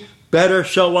be, better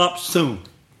show up soon.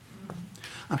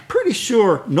 I'm pretty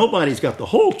sure nobody's got the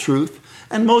whole truth,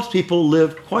 and most people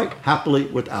live quite happily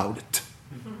without it.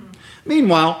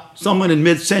 Meanwhile, someone in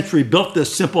mid-century built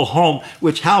this simple home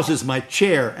which houses my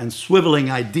chair and swiveling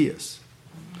ideas.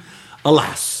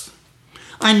 Alas,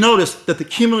 I noticed that the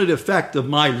cumulative effect of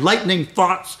my lightning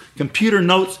thoughts, computer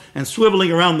notes, and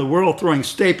swiveling around the world throwing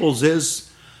staples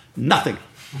is nothing.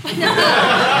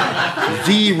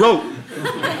 Zero.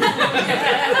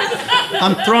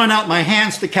 I'm throwing out my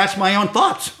hands to catch my own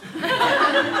thoughts.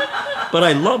 But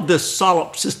I love this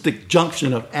solipsistic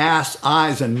junction of ass,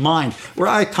 eyes, and mind where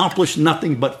I accomplish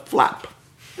nothing but flap.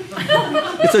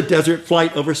 It's a desert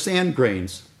flight over sand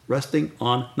grains, resting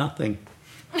on nothing.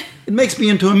 It makes me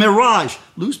into a mirage,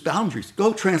 loose boundaries,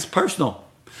 go transpersonal.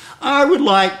 I would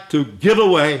like to give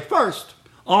away, first,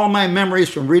 all my memories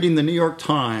from reading the New York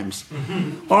Times,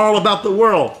 all about the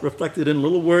world, reflected in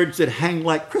little words that hang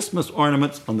like Christmas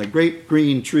ornaments on the great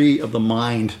green tree of the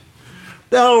mind.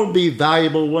 They'll be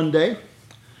valuable one day.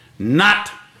 Not.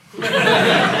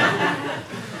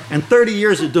 And 30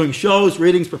 years of doing shows,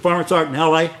 readings, performance art in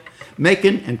LA,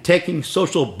 making and taking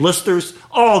social blisters,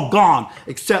 all gone,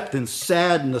 except in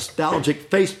sad, nostalgic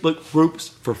Facebook groups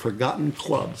for forgotten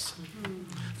clubs.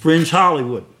 Fringe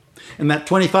Hollywood. And that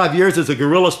 25 years as a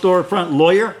guerrilla storefront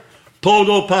lawyer,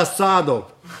 todo pasado.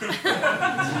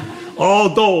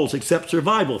 All goals except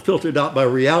survival, filtered out by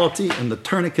reality and the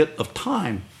tourniquet of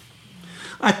time.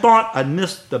 I thought I'd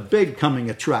missed the big coming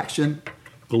attraction,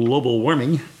 global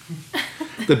warming,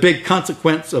 the big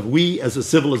consequence of we as a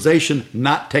civilization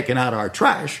not taking out our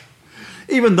trash,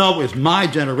 even though it was my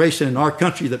generation in our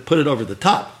country that put it over the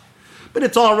top. But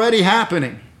it's already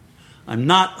happening. I'm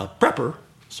not a prepper,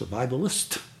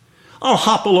 survivalist. I'll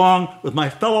hop along with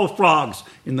my fellow frogs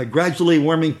in the gradually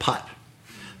warming pot.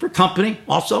 For company,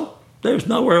 also, there's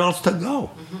nowhere else to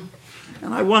go.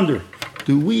 And I wonder,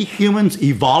 do we humans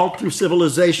evolve through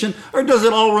civilization, or does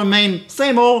it all remain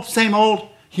same old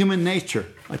human nature,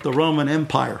 like the Roman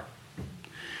Empire?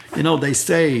 You know, they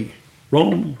say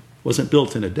Rome wasn't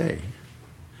built in a day.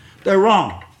 They're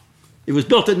wrong. It was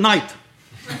built at night.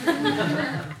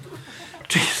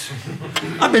 Jeez,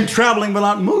 I've been traveling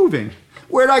without moving.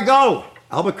 Where'd I go?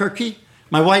 Albuquerque?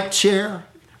 My white chair?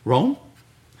 Rome?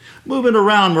 Moving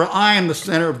around where I am the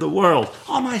center of the world.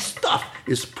 All my stuff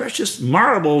is precious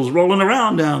marbles rolling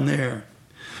around down there.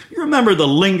 You remember the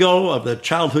lingo of the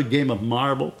childhood game of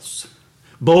marbles?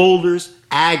 Boulders,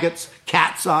 agates,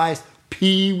 cat's eyes,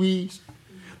 peewees.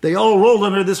 They all roll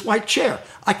under this white chair.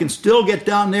 I can still get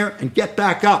down there and get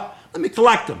back up. Let me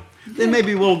collect them. Then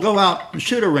maybe we'll go out and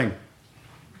shoot a ring.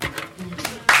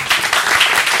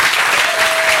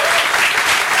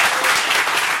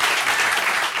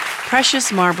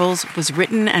 Precious Marbles was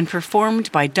written and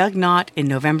performed by Doug Knott in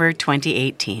November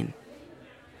 2018.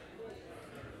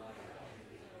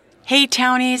 Hey,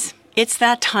 Townies, it's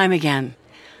that time again.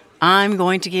 I'm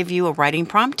going to give you a writing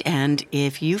prompt, and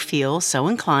if you feel so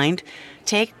inclined,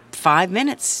 take 5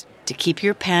 minutes to keep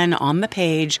your pen on the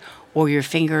page or your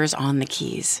fingers on the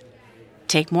keys.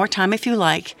 Take more time if you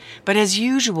like, but as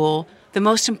usual, the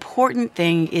most important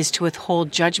thing is to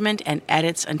withhold judgment and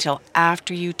edits until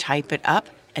after you type it up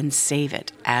and save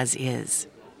it as is.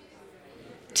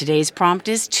 Today's prompt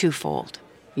is twofold.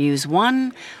 Use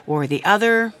one or the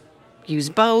other. Use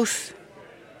both.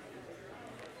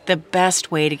 The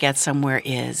best way to get somewhere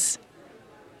is.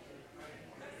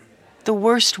 The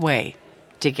worst way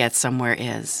to get somewhere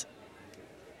is.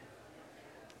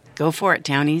 Go for it,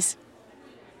 townies.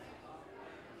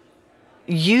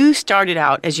 You started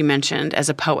out, as you mentioned, as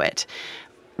a poet.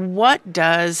 What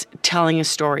does telling a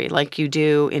story like you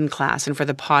do in class and for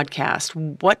the podcast,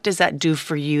 what does that do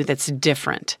for you that's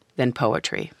different than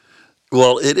poetry?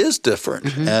 Well, it is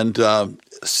different. And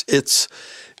it's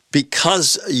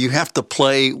because you have to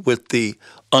play with the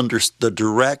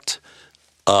direct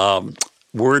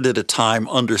word at a time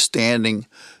understanding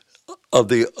of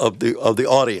the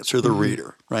audience or the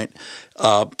reader, right?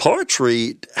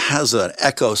 Poetry has an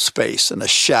echo space and a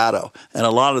shadow, and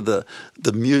a lot of the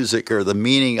music or the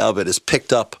meaning of it is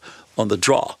picked up on the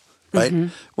draw, right?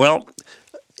 Well,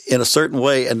 in a certain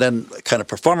way, and then kind of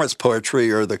performance poetry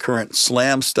or the current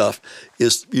slam stuff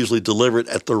is usually delivered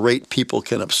at the rate people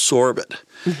can absorb it.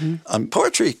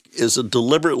 Poetry is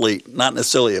deliberately not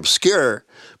necessarily obscure,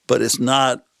 but it's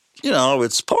not.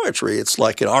 It's poetry. It's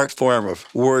like an art form of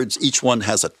words. Each one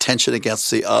has a tension against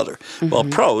the other. Well,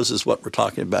 prose is what we're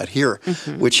talking about here,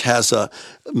 which has a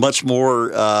much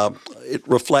more it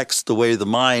reflects the way the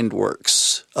mind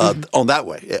works on that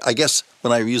way. I guess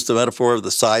when I use the metaphor of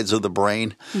the sides of the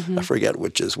brain, I forget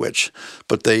which is which,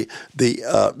 but the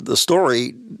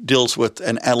story deals with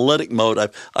an analytic mode.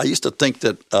 I used to think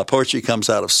that poetry comes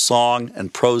out of song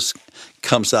and prose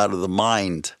comes out of the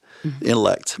mind.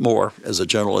 Intellect more as a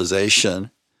generalization.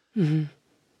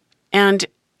 And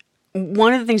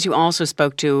one of the things you also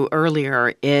spoke to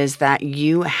earlier is that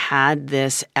you had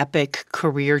this epic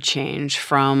career change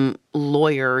from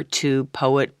lawyer to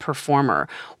poet performer.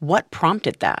 What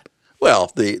prompted that?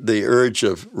 Well, the urge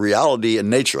of reality and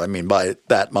nature. I mean, by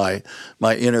that, my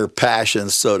inner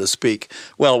passions, so to speak.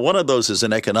 Well, one of those is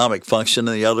an economic function,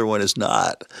 and the other one is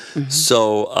not.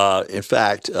 So, in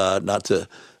fact, not to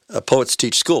poets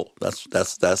teach school. That's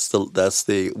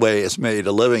the way it's made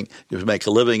a living. You make a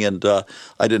living, and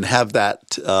I didn't have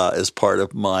that as part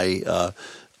of my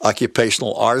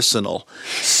occupational arsenal.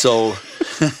 So,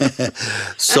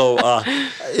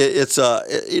 it's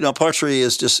poetry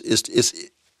is just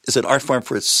is an art form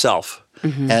for itself,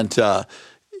 and.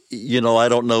 I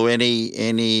don't know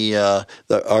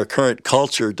our current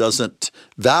culture doesn't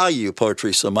value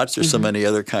poetry so much. There's so many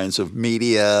other kinds of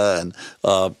media and,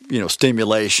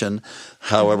 stimulation.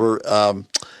 However,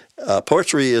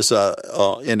 poetry is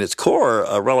in its core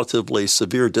a relatively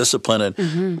severe discipline,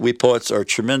 and we poets are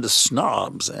tremendous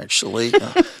snobs, actually.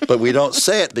 But we don't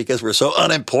say it because we're so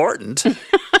unimportant.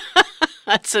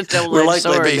 That's a double-edged We're likely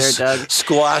sword to be there, Doug.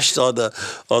 squashed on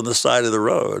the side of the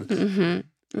road.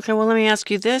 Okay, well, let me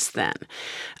ask you this then.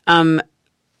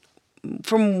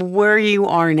 From where you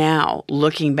are now,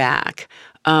 looking back,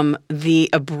 the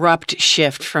abrupt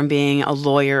shift from being a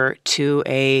lawyer to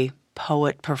a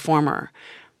poet performer,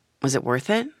 was it worth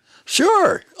it?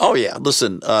 Sure. Oh, yeah.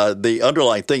 Listen, the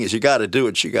underlying thing is you got to do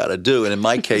what you got to do. And in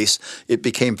my case, it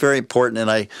became very important.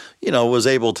 And I, was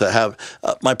able to have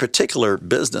my particular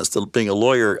business, being a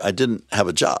lawyer, I didn't have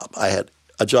a job. I had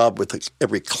a job with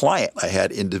every client I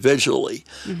had individually,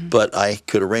 but I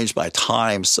could arrange my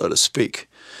time, so to speak,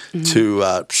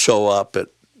 to show up at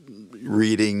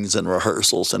readings and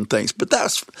rehearsals and things. But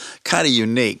that's kind of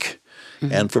unique.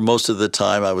 And for most of the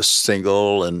time, I was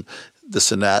single and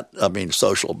this and that. I mean,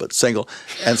 social, but single.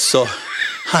 And so,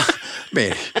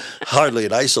 hardly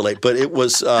an isolate, but it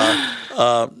was,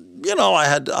 I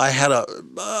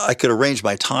could arrange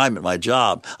my time at my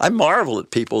job. I marvel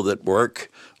at people that work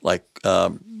like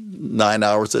 9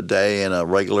 hours a day in a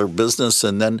regular business,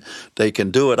 and then they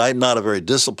can do it. I'm not a very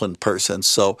disciplined person,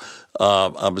 so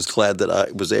I was glad that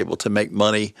I was able to make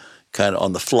money kind of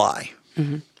on the fly.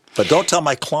 But don't tell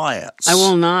my clients. I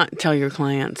will not tell your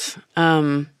clients,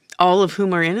 all of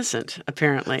whom are innocent,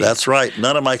 apparently. That's right.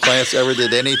 None of my clients ever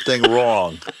did anything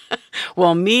wrong.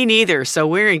 Well, me neither, so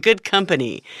we're in good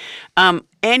company.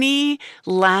 Any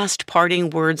last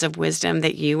parting words of wisdom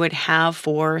that you would have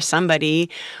for somebody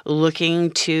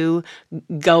looking to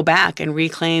go back and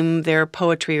reclaim their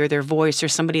poetry or their voice, or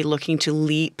somebody looking to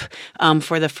leap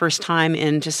for the first time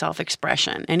into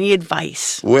self-expression? Any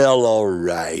advice? Well, all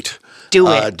right. Do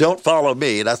it. Don't follow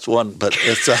me. That's one. But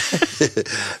it's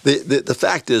the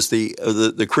fact is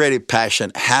the creative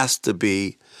passion has to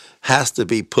be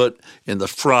put in the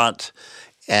front,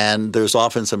 and there's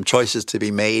often some choices to be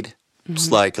made.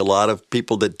 It's like a lot of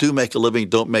people that do make a living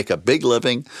don't make a big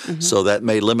living, so that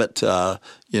may limit. I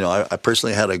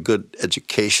personally had a good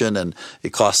education, and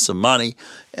it costs some money.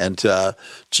 And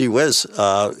gee whiz,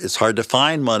 it's hard to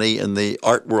find money in the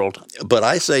art world. But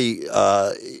I say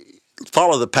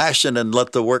follow the passion and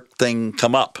let the work thing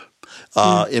come up.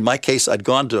 In my case, I'd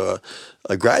gone to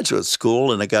a graduate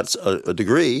school and I got a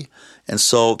degree, and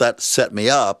so that set me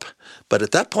up. But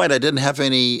at that point, I didn't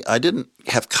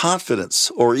have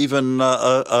confidence or even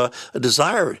a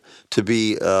desire to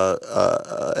be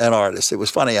an artist. It was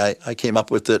funny. I came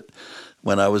up with it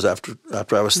when I was after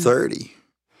I was 30.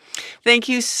 Thank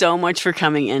you so much for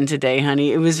coming in today,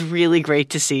 honey. It was really great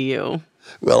to see you.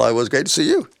 Well, it was great to see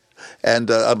you. And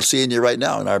I'm seeing you right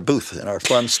now in our booth, in our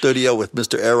fun studio with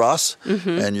Mr. Eros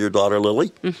and your daughter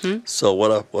Lily. So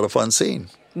what a fun scene.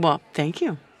 Well, thank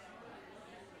you.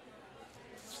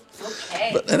 Okay.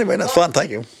 But anyway, that's fun.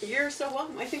 Thank you. You're so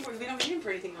welcome. I think we don't need him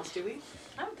for anything else, do we?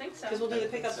 I don't think so. Because we'll do the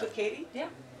pickups with Katie? Yeah.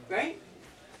 Right?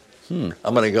 I'm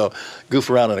going to go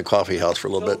goof around in a coffee house for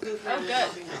a little bit.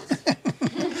 Oh, good.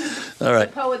 All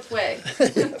right. Poet's way.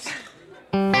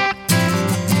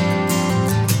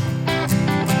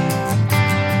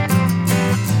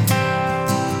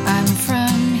 I'm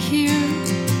from here.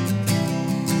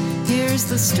 Here's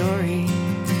the story.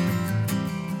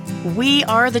 We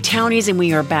are the Townies, and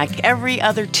we are back every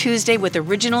other Tuesday with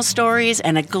original stories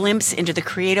and a glimpse into the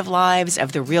creative lives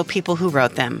of the real people who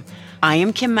wrote them. I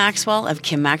am Kim Maxwell of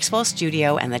Kim Maxwell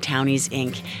Studio and the Townies,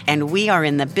 Inc., and we are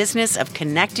in the business of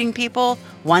connecting people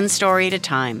one story at a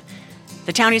time.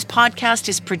 The Townies podcast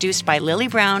is produced by Lily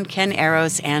Brown, Ken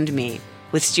Eros, and me.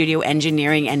 With studio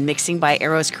engineering and mixing by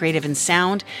Eros Creative and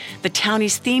Sound, the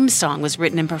Townies theme song was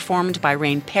written and performed by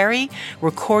Rain Perry,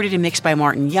 recorded and mixed by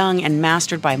Martin Young, and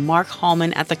mastered by Mark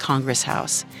Hallman at the Congress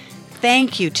House.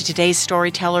 Thank you to today's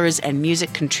storytellers and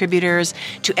music contributors,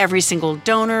 to every single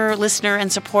donor, listener,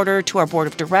 and supporter, to our board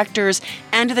of directors,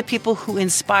 and to the people who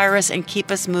inspire us and keep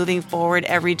us moving forward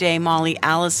every day: Molly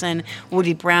Allison,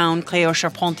 Woody Brown, Cleo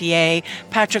Charpentier,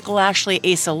 Patrick Lashley,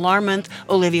 Asa Larmonth,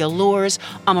 Olivia Lours,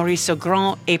 Amaris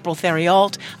Grand, April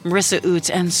Theriault, Marissa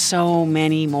Oots, and so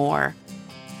many more.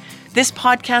 This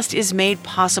podcast is made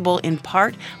possible in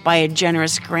part by a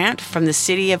generous grant from the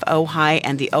City of Ojai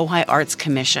and the Ojai Arts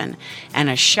Commission, and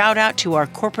a shout out to our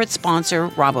corporate sponsor,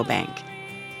 Rabobank.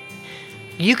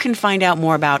 You can find out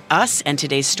more about us and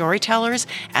today's storytellers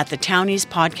at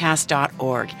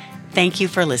thetowniespodcast.org. Thank you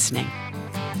for listening.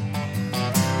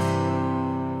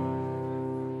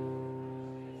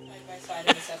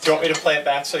 Do you want me to play it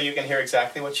back so you can hear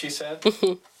exactly what she said?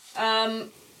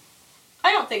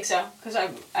 I don't think so, because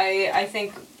I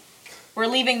think we're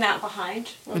leaving that behind.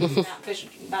 We're leaving that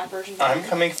version behind. I'm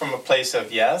coming from a place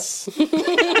of yes. I'm going to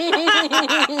do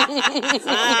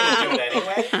it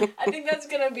anyway. I think that's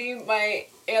going to be my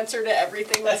answer to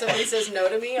everything when somebody says no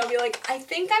to me. I'll be like, I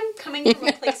think I'm coming from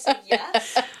a place of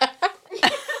yes.